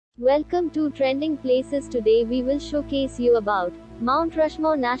Welcome to Trending Places. Today we will showcase you about Mount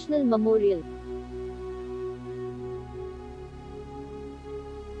Rushmore National Memorial.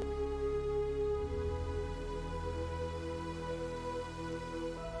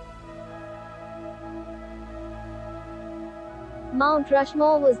 Mount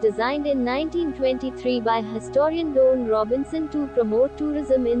Rushmore was designed in 1923 by historian Doane Robinson to promote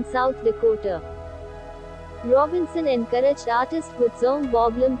tourism in South Dakota. Robinson encouraged artist Gutzon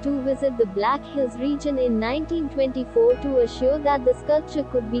Borglum to visit the Black Hills region in 1924 to assure that the sculpture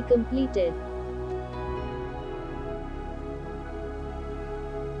could be completed.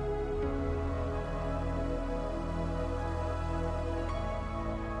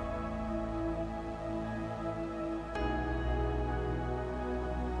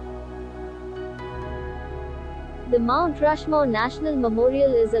 The Mount Rushmore National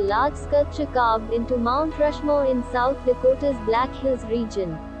Memorial is a large sculpture carved into Mount Rushmore in South Dakota's Black Hills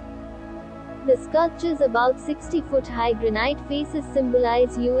region. The sculpture's about 60-foot high granite faces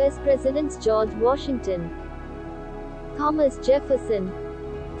symbolize U.S. Presidents George Washington, Thomas Jefferson,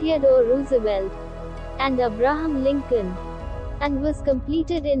 Theodore Roosevelt, and Abraham Lincoln, and was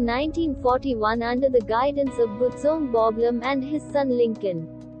completed in 1941 under the guidance of Gutzon Borglum and his son Lincoln.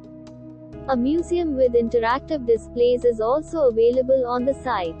 A museum with interactive displays is also available on the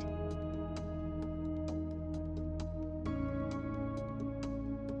site.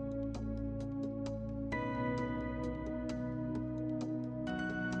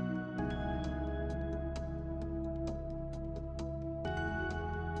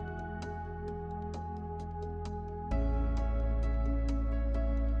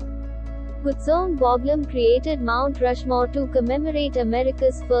 Gutzon Borglum created Mount Rushmore to commemorate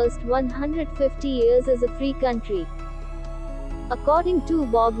America's first 150 years as a free country. According to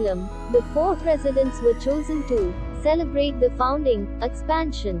Borglum, the four presidents were chosen to celebrate the founding,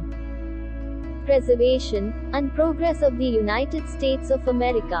 expansion, preservation, and progress of the United States of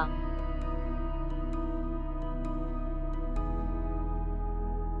America.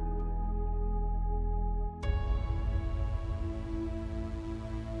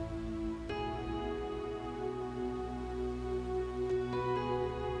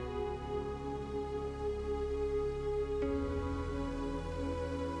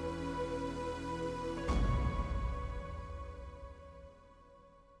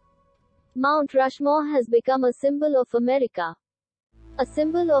 Mount Rushmore has become a symbol of America. A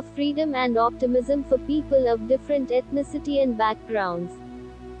symbol of freedom and optimism for people of different ethnicity and backgrounds.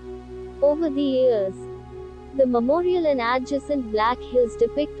 Over the years, the memorial and adjacent Black Hills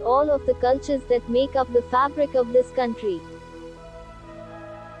depict all of the cultures that make up the fabric of this country.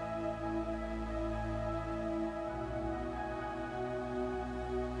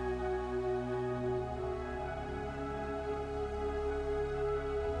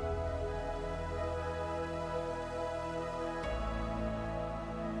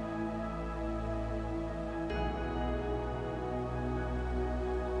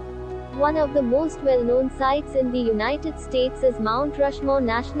 One of the most well-known sites in the United States is Mount Rushmore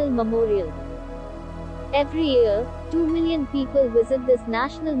National Memorial. Every year, 2 million people visit this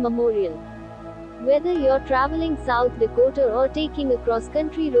national memorial. Whether you're traveling South Dakota or taking a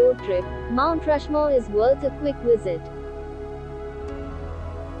cross-country road trip, Mount Rushmore is worth a quick visit.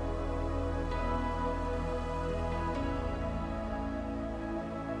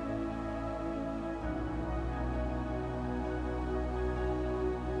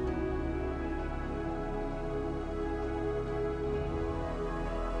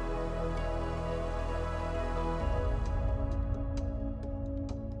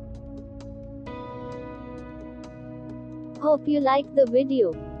 Hope you liked the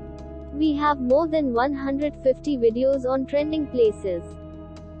video. We have more than 150 videos on trending places.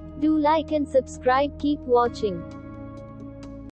 Do like and subscribe. Keep watching.